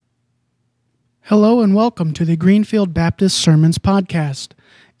Hello and welcome to the Greenfield Baptist Sermons Podcast.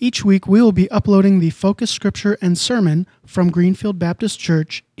 Each week we will be uploading the focus scripture and sermon from Greenfield Baptist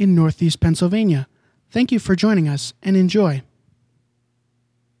Church in Northeast Pennsylvania. Thank you for joining us and enjoy.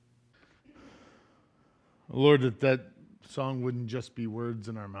 Lord, that song wouldn't just be words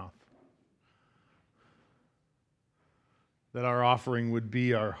in our mouth. That our offering would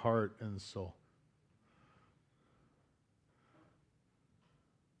be our heart and soul.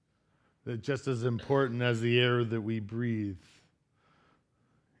 That just as important as the air that we breathe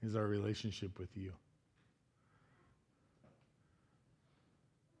is our relationship with you.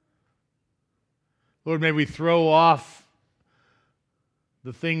 Lord, may we throw off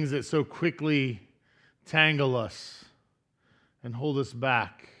the things that so quickly tangle us and hold us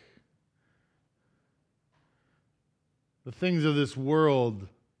back. The things of this world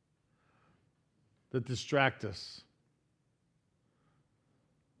that distract us.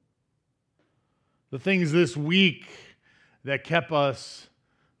 The things this week that kept us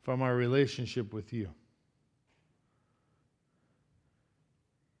from our relationship with you.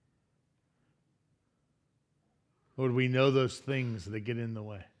 Lord, we know those things that get in the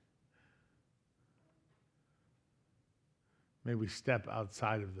way. May we step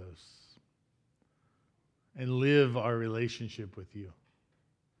outside of those and live our relationship with you.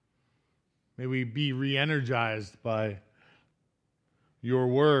 May we be re-energized by your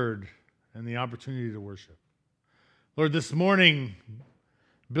word and the opportunity to worship. Lord, this morning,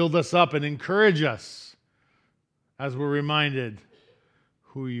 build us up and encourage us as we're reminded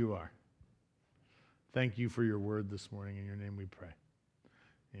who you are. Thank you for your word this morning. In your name we pray.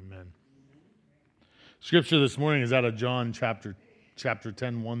 Amen. Scripture this morning is out of John chapter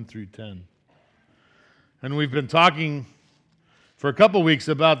 10, 1 through 10. And we've been talking for a couple weeks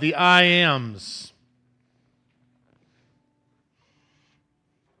about the I ams.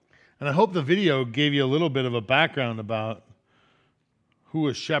 And I hope the video gave you a little bit of a background about who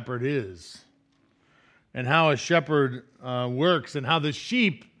a shepherd is and how a shepherd works and how the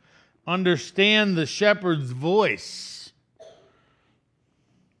sheep understand the shepherd's voice.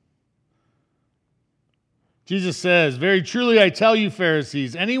 Jesus says, "Very truly I tell you,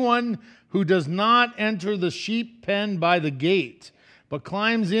 Pharisees, anyone who does not enter the sheep pen by the gate, but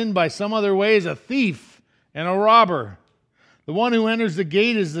climbs in by some other way is a thief and a robber. The one who enters the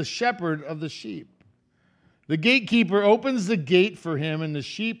gate is the shepherd of the sheep. The gatekeeper opens the gate for him, and the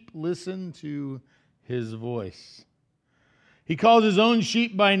sheep listen to his voice. He calls his own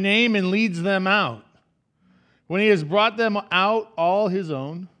sheep by name and leads them out. When he has brought them out, all his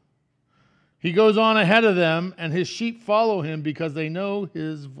own, he goes on ahead of them, and his sheep follow him because they know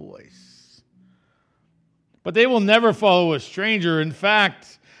his voice. But they will never follow a stranger. In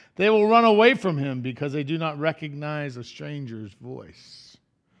fact, they will run away from him because they do not recognize a stranger's voice."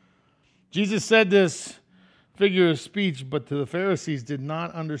 Jesus said this figure of speech, but the Pharisees did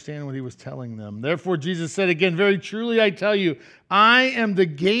not understand what he was telling them. Therefore, Jesus said again, "Very truly I tell you, I am the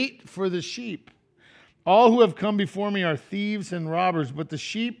gate for the sheep. All who have come before me are thieves and robbers, but the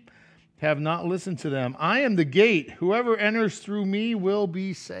sheep have not listened to them. I am the gate. Whoever enters through me will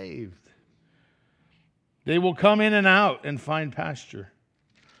be saved. They will come in and out and find pasture.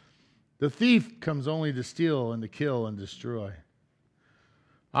 The thief comes only to steal and to kill and destroy.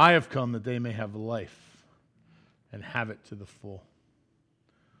 I have come that they may have life and have it to the full."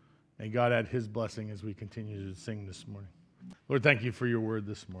 May God add his blessing as we continue to sing this morning. Lord, thank you for your word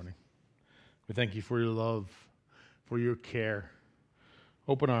this morning. We thank you for your love, for your care.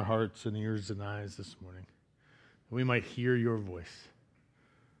 Open our hearts and ears and eyes this morning, that we might hear your voice,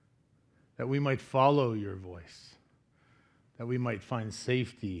 that we might follow your voice, that we might find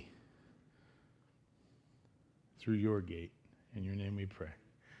safety through your gate. In your name we pray.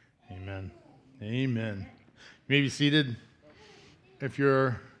 Amen. Amen. You may be seated. If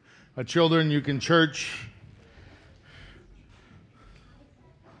you're a children, you can church.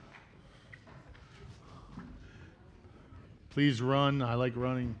 Please run. I like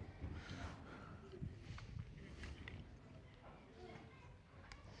running.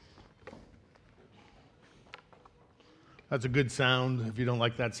 That's a good sound. If you don't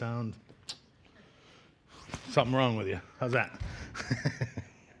like that sound, something wrong with you. How's that?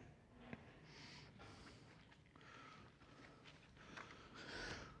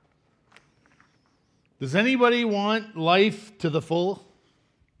 Does anybody want life to the full?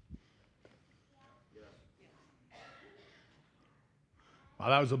 Well,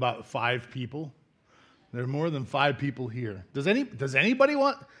 that was about 5 people. There are more than 5 people here. Does anybody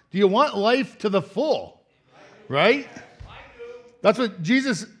want? Do you want life to the full? Right? I do. That's what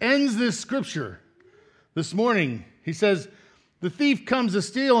Jesus ends this scripture this morning. He says, The thief comes to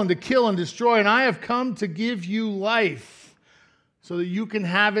steal and to kill and destroy, and I have come to give you life so that you can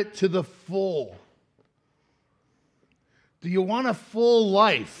have it to the full. Do you want a full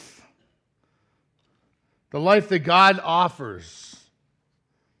life? The life that God offers?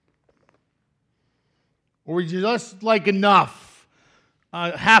 Or would you just like enough?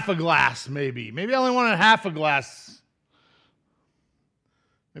 Half a glass, maybe. Maybe I only want a half a glass.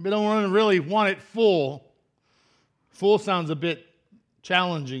 Maybe I don't really want it full. Full sounds a bit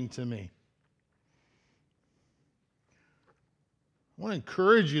challenging to me. I want to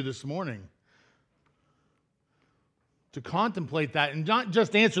encourage you this morning to contemplate that and not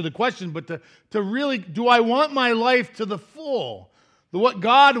just answer the question, but to really, do I want my life to the full, what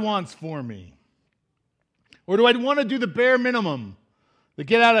God wants for me? Or do I want to do the bare minimum, the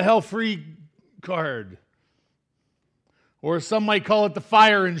get out of hell free card? Or some might call it the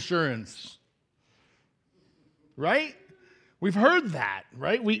fire insurance. Right? We've heard that,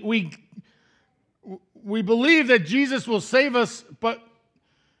 right? We believe that Jesus will save us, but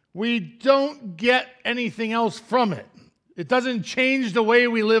we don't get anything else from it. It doesn't change the way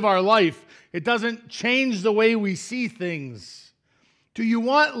we live our life. It doesn't change the way we see things. Do you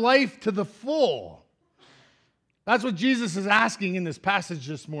want life to the full? That's what Jesus is asking in this passage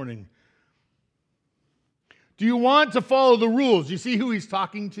this morning. Do you want to follow the rules? You see who he's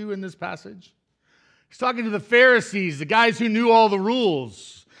talking to in this passage? He's talking to the Pharisees, the guys who knew all the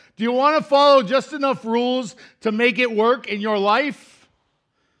rules. Do you want to follow just enough rules to make it work in your life?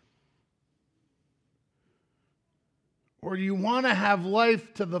 Or do you want to have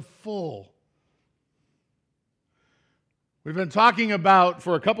life to the full? We've been talking about,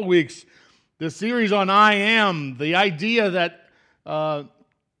 for a couple weeks, this series on I Am, the idea that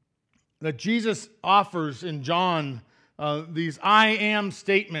Jesus offers in John, these I Am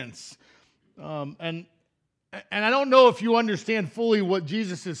statements. And I don't know if you understand fully what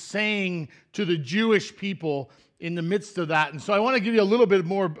Jesus is saying to the Jewish people in the midst of that. And so I want to give you a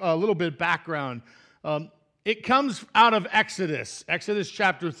little bit background. It comes out of Exodus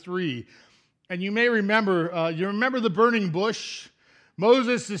chapter 3. And you may remember, the burning bush?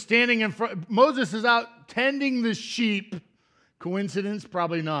 Moses is standing in front. Moses is out tending the sheep. Coincidence?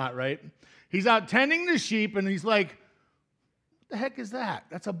 Probably not, right? He's out tending the sheep, and he's like, what the heck is that?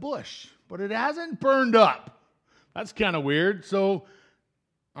 That's a bush, but it hasn't burned up. That's kind of weird. So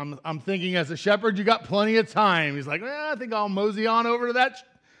I'm thinking, as a shepherd, you got plenty of time. He's like, I think I'll mosey on over to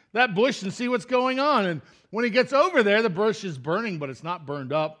that bush and see what's going on. And when he gets over there, the bush is burning, but it's not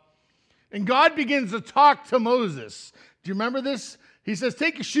burned up. And God begins to talk to Moses. Do you remember this? He says,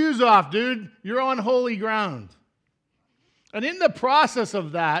 take your shoes off, dude. You're on holy ground. And in the process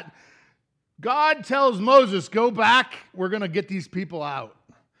of that, God tells Moses, go back. We're going to get these people out.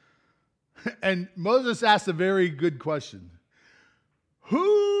 And Moses asks a very good question.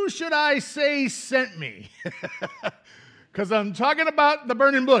 Who should I say sent me? Because I'm talking about the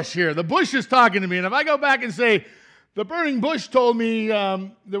burning bush here. The bush is talking to me. And if I go back and say, the burning bush told me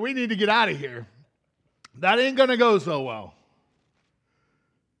that we need to get out of here, that ain't going to go so well.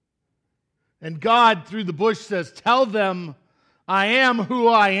 And God, through the bush, says, tell them, I am who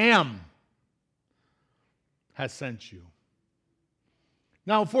I am has sent you.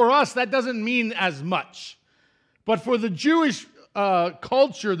 Now, for us, that doesn't mean as much. But for the Jewish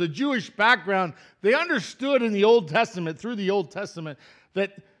culture, the Jewish background, they understood in the Old Testament, through the Old Testament,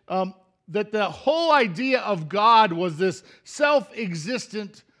 that the whole idea of God was this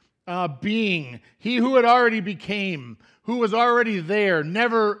self-existent being. He who had already became, who was already there,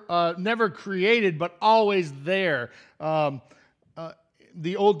 never created, but always there.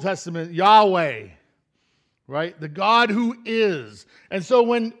 The Old Testament, Yahweh, right? The God who is. And so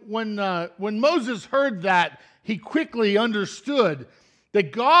when Moses heard that, he quickly understood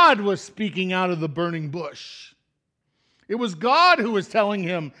that God was speaking out of the burning bush. It was God who was telling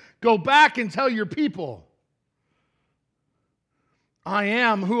him, go back and tell your people, I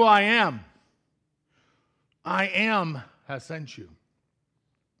am who I am. I am has sent you.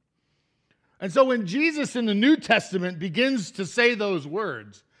 And so when Jesus in the New Testament begins to say those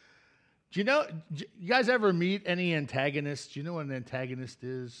words, do you guys ever meet any antagonists? Do you know what an antagonist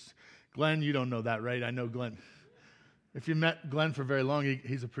is? Glenn, you don't know that, right? I know Glenn. If you met Glenn for very long,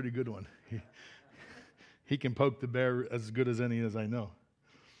 he's a pretty good one. He can poke the bear as good as any as I know.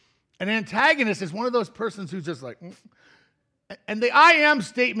 An antagonist is one of those persons who's just like, and the I am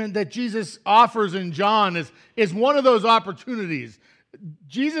statement that Jesus offers in John is one of those opportunities.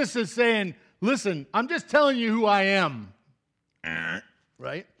 Jesus is saying, listen, I'm just telling you who I am,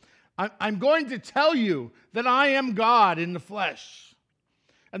 right? I'm going to tell you that I am God in the flesh.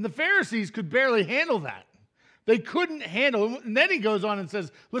 And the Pharisees could barely handle that. They couldn't handle it. And then he goes on and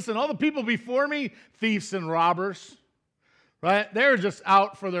says, listen, all the people before me, thieves and robbers, right? They're just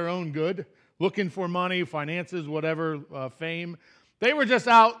out for their own good, looking for money, finances, whatever, fame. They were just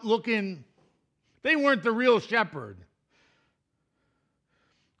out looking. They weren't the real shepherd.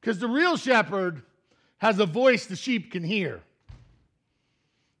 Because the real shepherd has a voice the sheep can hear.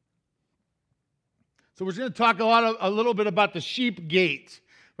 So we're going to talk a little bit about the sheep gate.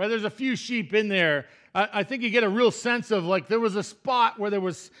 Right? There's a few sheep in there. I think you get a real sense of like there was a spot where there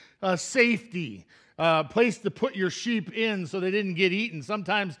was safety, place to put your sheep in so they didn't get eaten.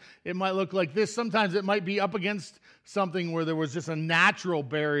 Sometimes it might look like this. Sometimes it might be up against something where there was just a natural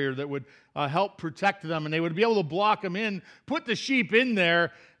barrier that would help protect them, and they would be able to block them in, put the sheep in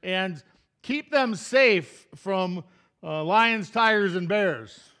there, and keep them safe from lions, tigers, and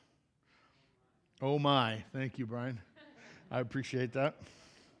bears. Oh my. Thank you, Brian. I appreciate that.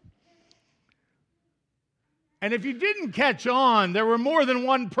 And if you didn't catch on, there were more than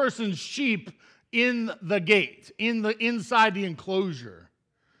one person's sheep in the gate, inside the enclosure.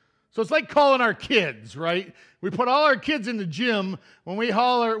 So it's like calling our kids, right? We put all our kids in the gym.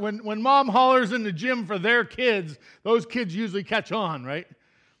 When mom hollers in the gym for their kids, those kids usually catch on, right?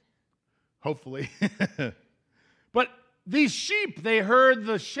 Hopefully. But these sheep, they heard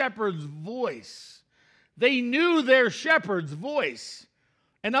the shepherd's voice. They knew their shepherd's voice.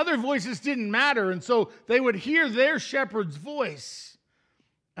 And other voices didn't matter. And so they would hear their shepherd's voice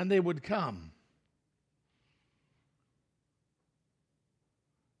and they would come.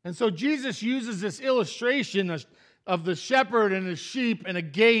 And so Jesus uses this illustration of the shepherd and his sheep and a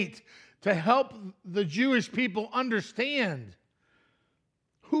gate to help the Jewish people understand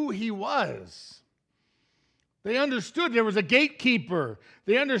who he was. They understood there was a gatekeeper.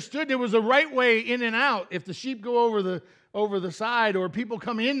 They understood there was a right way in and out. If the sheep go over the side or people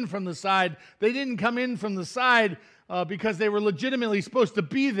come in from the side, they didn't come in from the side because they were legitimately supposed to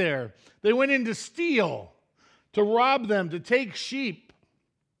be there. They went in to steal, to rob them, to take sheep.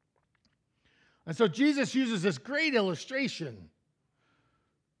 And so Jesus uses this great illustration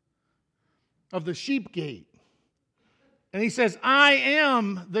of the sheep gate. And he says, I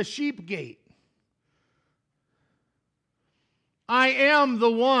am the sheep gate. I am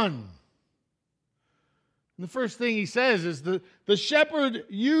the one. And the first thing he says is the shepherd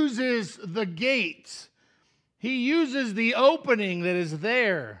uses the gate. He uses the opening that is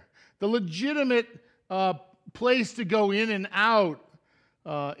there, the legitimate place to go in and out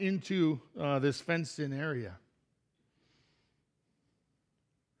into this fenced-in area.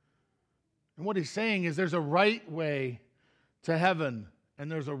 And what he's saying is there's a right way to heaven, and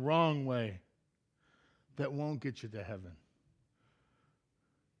there's a wrong way that won't get you to heaven.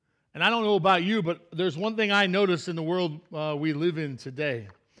 And I don't know about you, but there's one thing I notice in the world we live in today.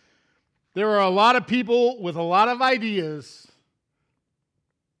 There are a lot of people with a lot of ideas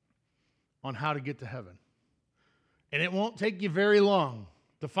on how to get to heaven. And it won't take you very long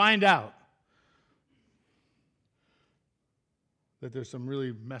to find out that there's some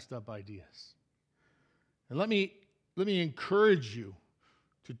really messed up ideas. And let me encourage you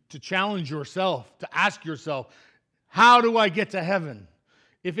to challenge yourself, to ask yourself, how do I get to heaven?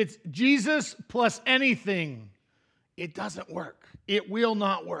 If it's Jesus plus anything, it doesn't work. It will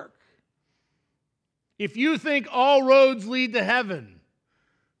not work. If you think all roads lead to heaven,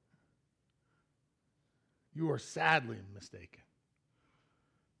 you are sadly mistaken.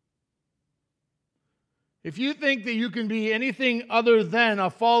 If you think that you can be anything other than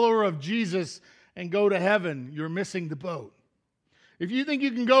a follower of Jesus and go to heaven, you're missing the boat. If you think you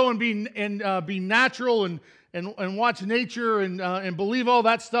can go and be natural and watch nature and believe all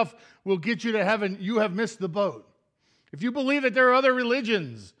that stuff will get you to heaven, you have missed the boat. If you believe that there are other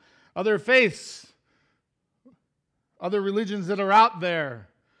religions, other faiths, other religions that are out there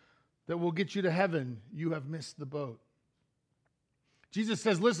that will get you to heaven, you have missed the boat. Jesus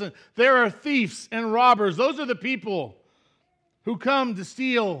says, listen, there are thieves and robbers. Those are the people who come to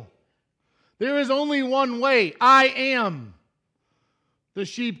steal. There is only one way. I am the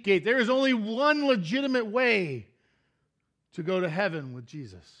sheep gate. There is only one legitimate way to go to heaven with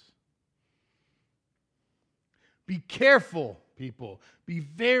Jesus. Be careful, people. Be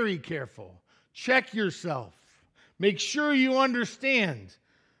very careful. Check yourself. Make sure you understand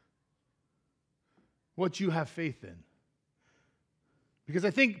what you have faith in. Because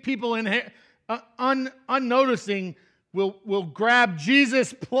I think people unnoticing will grab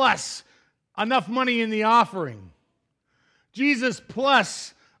Jesus plus enough money in the offering. Jesus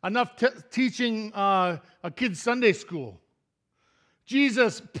plus enough teaching a kid's Sunday school.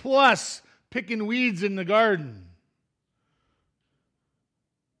 Jesus plus picking weeds in the garden.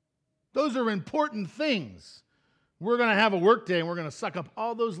 Those are important things. We're going to have a work day, and we're going to suck up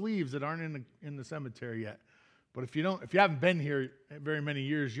all those leaves that aren't in the cemetery yet. But if you haven't been here very many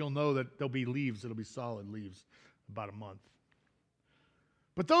years, you'll know that there'll be leaves. It'll be solid leaves about a month.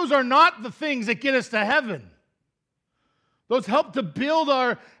 But those are not the things that get us to heaven. Those help to build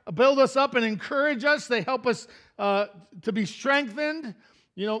us up and encourage us. They help us to be strengthened.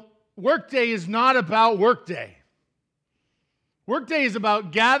 Workday is not about workday. Workday is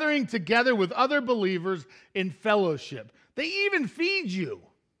about gathering together with other believers in fellowship. They even feed you.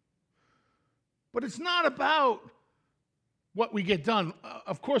 But it's not about what we get done.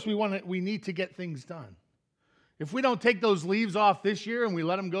 Of course, we need to get things done. If we don't take those leaves off this year and we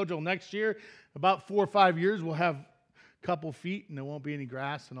let them go till next year, about 4 or 5 years, we'll have a couple feet and there won't be any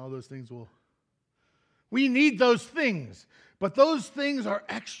grass and all those things We need those things. But those things are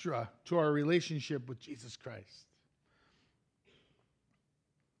extra to our relationship with Jesus Christ.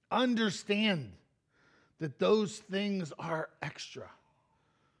 Understand that those things are extra.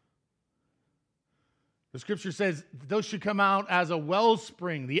 The scripture says those should come out as a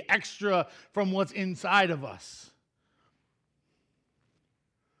wellspring, the extra from what's inside of us.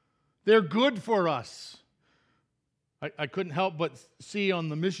 They're good for us. I couldn't help but see on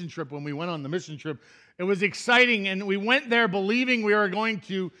the mission trip, when we went on the mission trip, it was exciting, and we went there believing we were going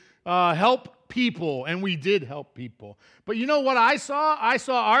to help people, and we did help people. But you know what I saw? I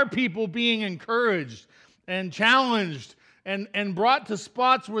saw our people being encouraged and challenged and brought to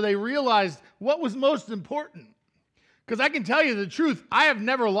spots where they realized what was most important. Because I can tell you the truth, I have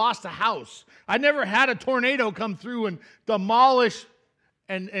never lost a house. I never had a tornado come through and demolish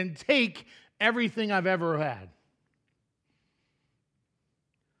and take everything I've ever had.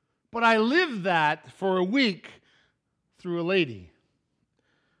 But I lived that for a week through a lady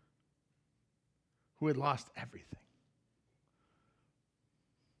who had lost everything.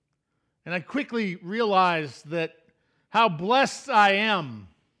 And I quickly realized that how blessed I am.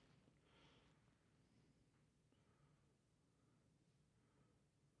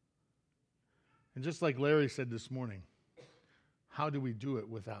 And just like Larry said this morning, how do we do it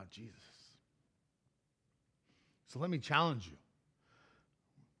without Jesus? So let me challenge you.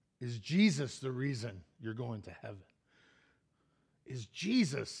 Is Jesus the reason you're going to heaven? Is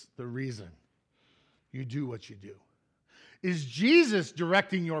Jesus the reason you do what you do? Is Jesus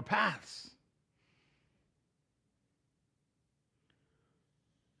directing your paths?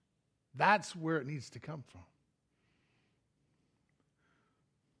 That's where it needs to come from.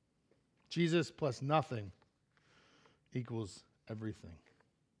 Jesus plus nothing equals everything.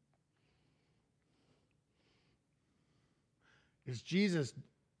 Is Jesus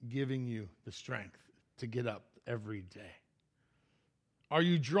giving you the strength to get up every day? Are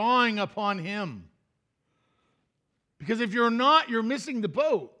you drawing upon Him? Because if you're not, you're missing the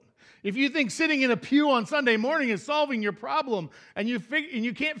boat. If you think sitting in a pew on Sunday morning is solving your problem and you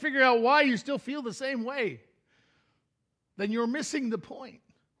can't figure out why you still feel the same way, then you're missing the point.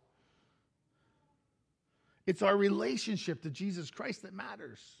 It's our relationship to Jesus Christ that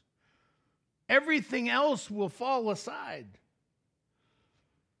matters. Everything else will fall aside.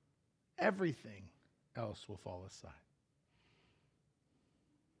 Everything else will fall aside.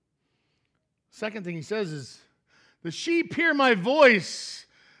 Second thing he says is, the sheep hear my voice.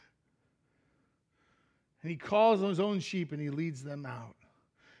 And he calls on his own sheep and he leads them out.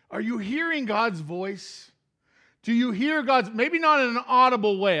 Are you hearing God's voice? Do you hear God's, maybe not in an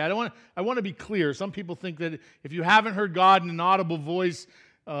audible way. I want to be clear. Some people think that if you haven't heard God in an audible voice,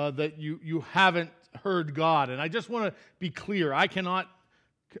 that you haven't heard God. And I just want to be clear. I cannot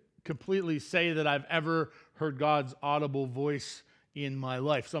completely say that I've ever heard God's audible voice in my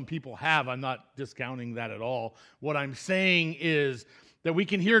life. Some people have. I'm not discounting that at all. What I'm saying is that we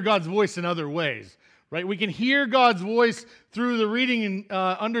can hear God's voice in other ways, right? We can hear God's voice through the reading and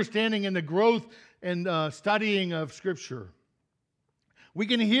understanding and the growth and studying of Scripture. We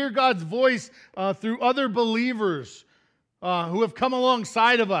can hear God's voice through other believers who have come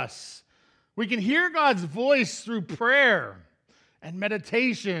alongside of us. We can hear God's voice through prayer and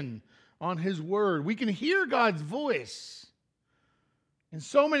meditation on His Word. We can hear God's voice in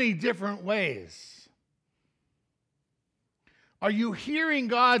so many different ways. Are you hearing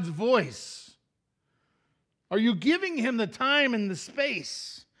God's voice? Are you giving Him the time and the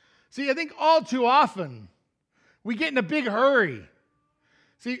space? See, I think all too often we get in a big hurry.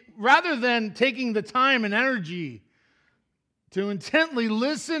 See, rather than taking the time and energy to intently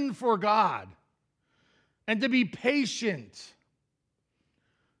listen for God and to be patient,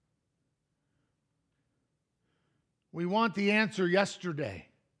 we want the answer yesterday.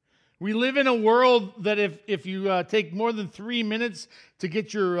 We live in a world that if you take more than 3 minutes to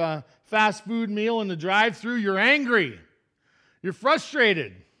get your fast food meal in the drive-thru, you're angry. You're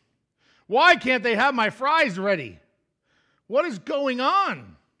frustrated. Why can't they have my fries ready? What is going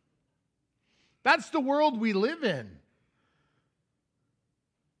on? That's the world we live in.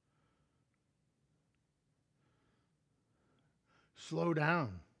 Slow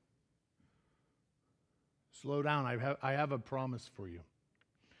down. Slow down. I have a promise for you.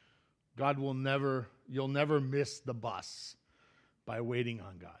 You'll never miss the bus by waiting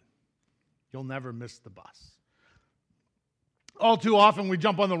on God. You'll never miss the bus. All too often we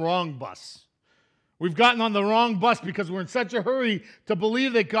jump on the wrong bus. We've gotten on the wrong bus because we're in such a hurry to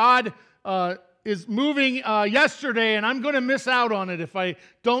believe that God is moving yesterday and I'm going to miss out on it if I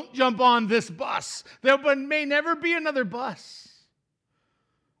don't jump on this bus. There may never be another bus.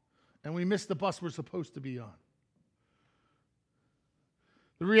 And we miss the bus we're supposed to be on.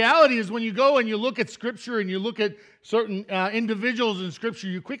 The reality is when you go and you look at Scripture and you look at certain individuals in Scripture,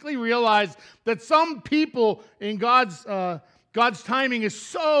 you quickly realize that some people in God's timing is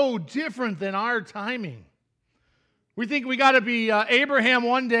so different than our timing. We think we got to be Abraham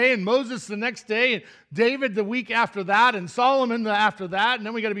one day and Moses the next day and David the week after that and Solomon after that, and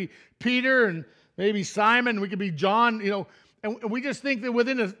then we got to be Peter and maybe Simon. We could be John, and we just think that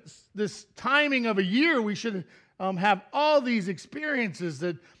within this timing of a year we should have all these experiences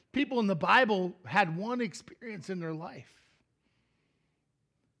that people in the Bible had one experience in their life.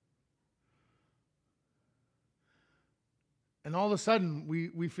 And all of a sudden,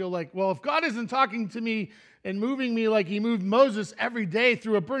 we feel like, well, if God isn't talking to me and moving me like he moved Moses every day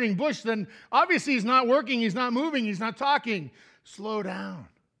through a burning bush, then obviously he's not working, he's not moving, he's not talking. Slow down.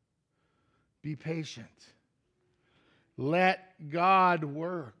 Be patient. Let God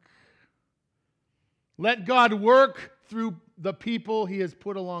work. Let God work through the people he has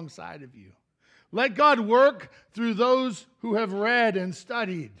put alongside of you. Let God work through those who have read and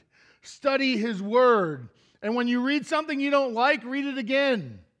studied. Study his word. And when you read something you don't like, read it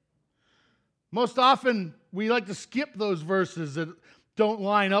again. Most often, we like to skip those verses that don't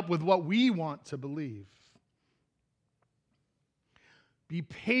line up with what we want to believe. Be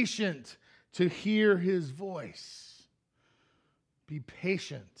patient to hear his voice. Be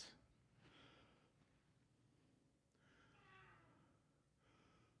patient.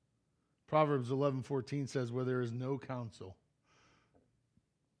 Proverbs 11:14 says, where there is no counsel,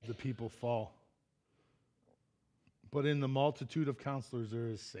 the people fall. But in the multitude of counselors, there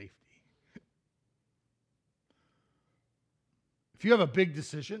is safety. If you have a big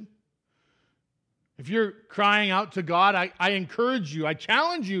decision, if you're crying out to God, I encourage you, I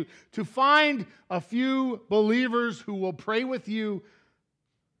challenge you to find a few believers who will pray with you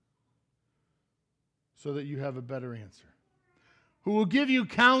so that you have a better answer, who will give you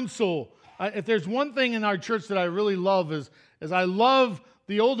counsel. If there's one thing in our church that I really love is I love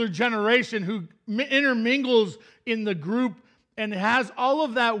the older generation who intermingles in the group and has all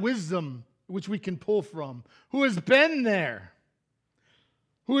of that wisdom which we can pull from, who has been there,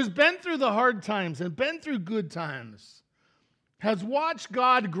 who has been through the hard times and been through good times, has watched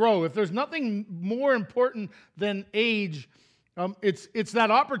God grow. If there's nothing more important than age, it's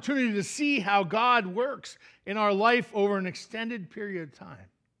that opportunity to see how God works in our life over an extended period of time.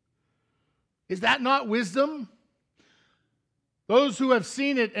 Is that not wisdom? Those who have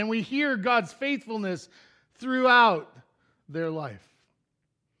seen it, and we hear God's faithfulness throughout their life.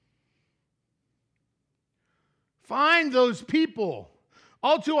 Find those people.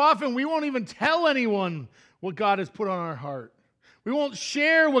 All too often, we won't even tell anyone what God has put on our heart. We won't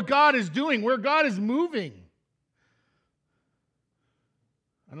share what God is doing, where God is moving.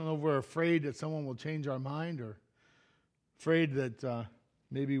 I don't know if we're afraid that someone will change our mind or afraid that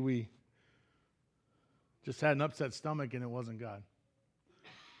maybe we just had an upset stomach and it wasn't God.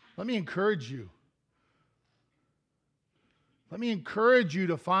 Let me encourage you. Let me encourage you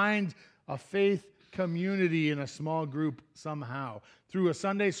to find a faith community in a small group somehow. Through a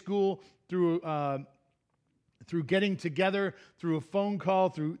Sunday school, through getting together, through a phone call,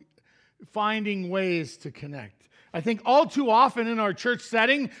 through finding ways to connect. I think all too often in our church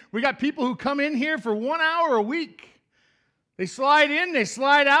setting, we got people who come in here for 1 hour a week. They slide in, they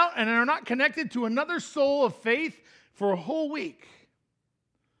slide out, and are not connected to another soul of faith for a whole week.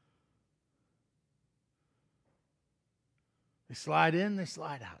 They slide in, they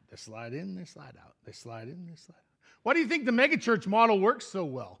slide out. They slide in, they slide out. They slide in, they slide out. Why do you think the megachurch model works so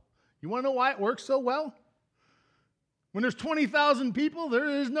well? You want to know why it works so well? When there's 20,000 people, there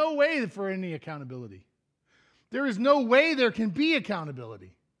is no way for any accountability. There is no way there can be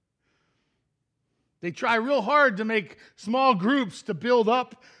accountability. They try real hard to make small groups to build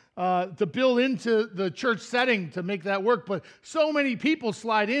up to build into the church setting to make that work, but so many people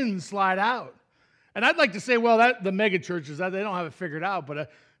slide in, slide out. And I'd like to say, well, that the mega churches, they don't have it figured out, but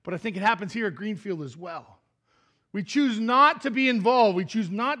I think it happens here at Greenfield as well. We choose not to be involved. We choose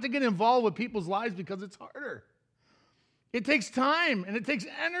not to get involved with people's lives because it's harder. It takes time and it takes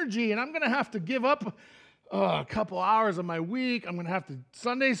energy, and I'm going to have to give up a couple hours of my week. I'm going to have to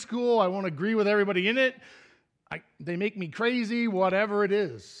Sunday school. I won't agree with everybody in it. They make me crazy, whatever it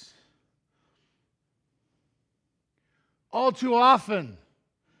is. All too often,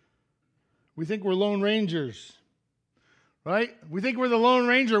 we think we're Lone Rangers, right? We think we're the Lone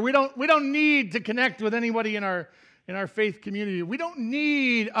Ranger. We don't need to connect with anybody in our faith community. We don't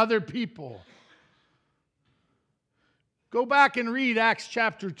need other people. Go back and read Acts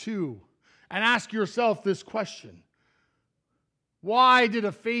chapter 2 and ask yourself this question. Why did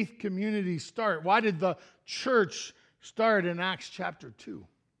a faith community start? Why did the church start in Acts chapter 2?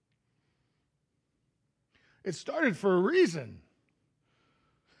 It started for a reason.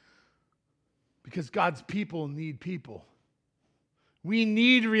 Because God's people need people. We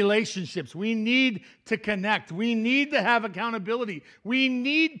need relationships. We need to connect. We need to have accountability. We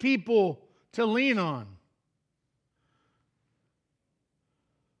need people to lean on.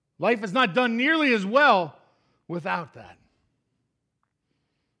 Life is not done nearly as well without that.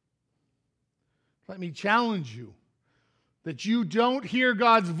 Let me challenge you that you don't hear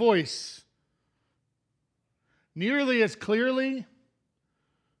God's voice nearly as clearly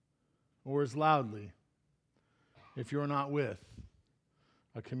or as loudly if you're not with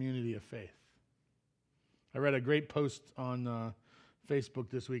a community of faith. I read a great post on Facebook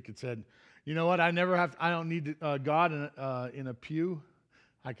this week. It said, you know what, I don't need God in a pew.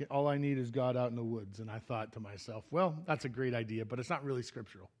 All I need is God out in the woods. And I thought to myself, well, that's a great idea, but it's not really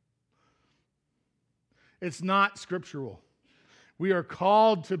scriptural. It's not scriptural. We are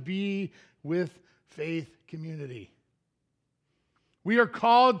called to be with faith community. We are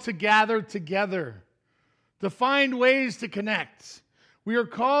called to gather together, to find ways to connect. We are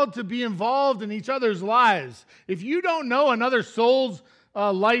called to be involved in each other's lives. If you don't know another soul's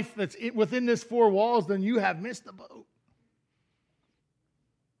life that's within this four walls, then you have missed the boat.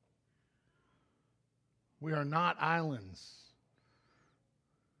 We are not islands.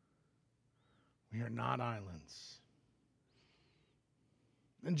 We are not islands.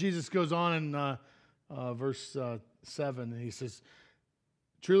 And Jesus goes on in verse 7, and he says,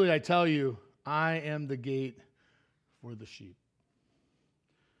 truly I tell you, I am the gate for the sheep.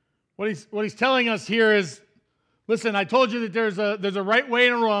 What he's telling us here is, listen, I told you that there's a right way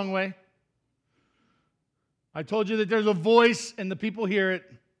and a wrong way. I told you that there's a voice and the people hear it.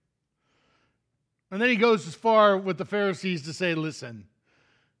 And then he goes as far with the Pharisees to say, listen,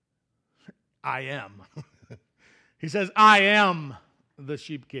 I am. He says, I am the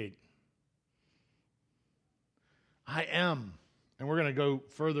sheep gate. I am. And we're going to go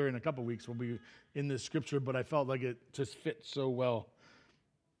further in a couple weeks. We'll be in this scripture, but I felt like it just fits so well.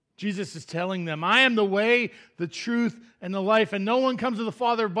 Jesus is telling them, I am the way, the truth, and the life, and no one comes to the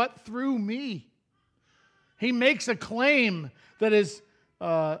Father but through me. He makes a claim that is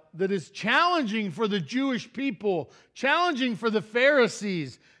challenging for the Jewish people, challenging for the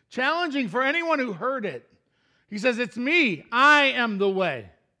Pharisees, challenging for anyone who heard it. He says, it's me. I am the way.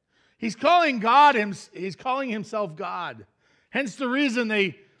 He's calling himself God. Hence the reason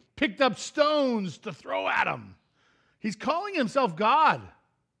they picked up stones to throw at him. He's calling himself God.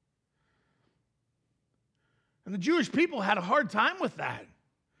 And the Jewish people had a hard time with that.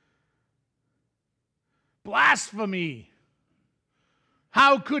 Blasphemy.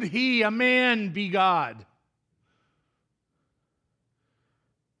 How could he, a man, be God?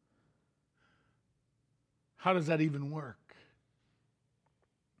 How does that even work?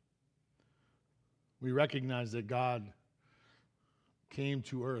 We recognize that God came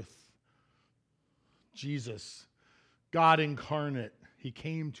to earth. Jesus, God incarnate, he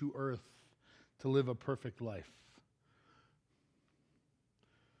came to earth to live a perfect life.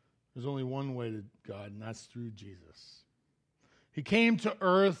 There's only one way to God, and that's through Jesus. He came to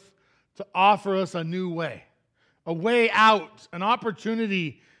earth to offer us a new way, a way out, an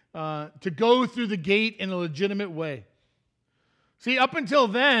opportunity to go through the gate in a legitimate way. See, up until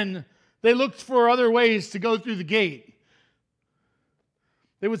then, they looked for other ways to go through the gate.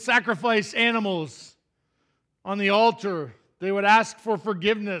 They would sacrifice animals on the altar. They would ask for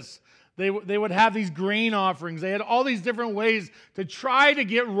forgiveness. They would have these grain offerings. They had all these different ways to try to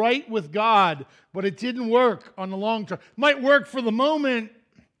get right with God, but it didn't work on the long term. Might work for the moment,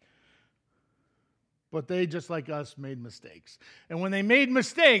 but they, just like us, made mistakes. And when they made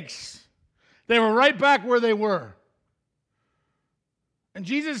mistakes, they were right back where they were. And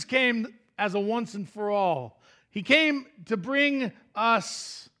Jesus came as a once and for all. He came to bring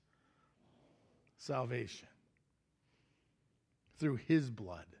us salvation through his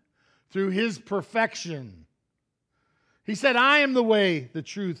blood, through his perfection. He said, I am the way, the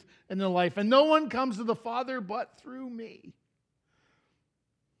truth, and the life, and no one comes to the Father but through me.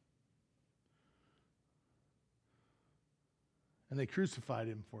 And they crucified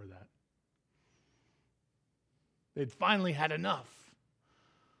him for that. They'd finally had enough.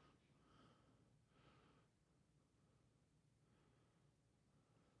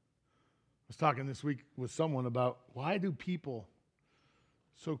 I was talking this week with someone about why do people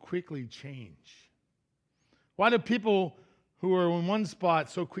so quickly change? Why do people who are in one spot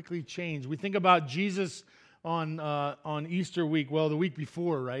so quickly change? We think about Jesus on Easter week, well, the week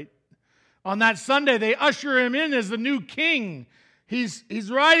before, right? On that Sunday, they usher him in as the new king.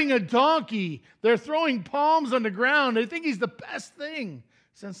 He's riding a donkey. They're throwing palms on the ground. They think he's the best thing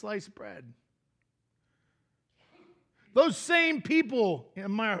since sliced bread. Those same people, a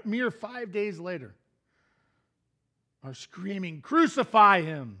mere 5 days later, are screaming, crucify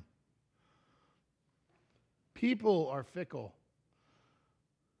him. People are fickle.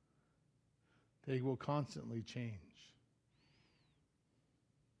 They will constantly change.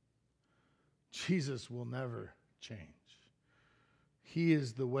 Jesus will never change. He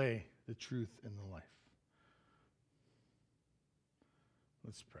is the way, the truth, and the life.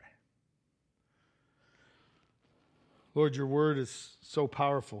 Let's pray. Lord, your word is so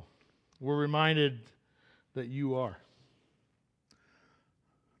powerful. We're reminded that you are.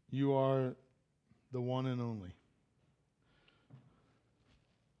 You are the one and only.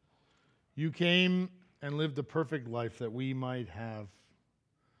 You came and lived a perfect life that we might have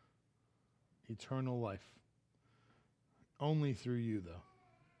eternal life. Only through you, though.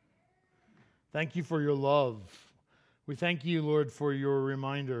 Thank you for your love. We thank you, Lord, for your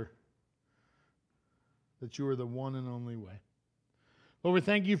reminder that you are the one and only way. Lord, we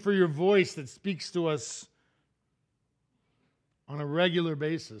thank you for your voice that speaks to us on a regular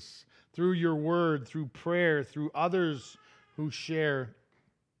basis, through your word, through prayer, through others who share.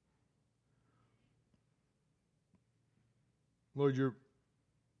 Lord,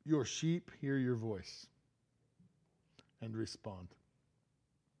 your sheep hear your voice and respond.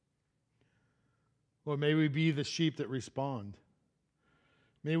 Lord, may we be the sheep that respond.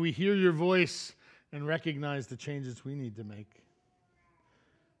 May we hear your voice and recognize the changes we need to make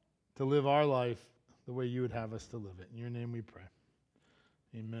to live our life the way you would have us to live it. In your name we pray.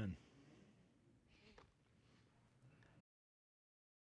 Amen.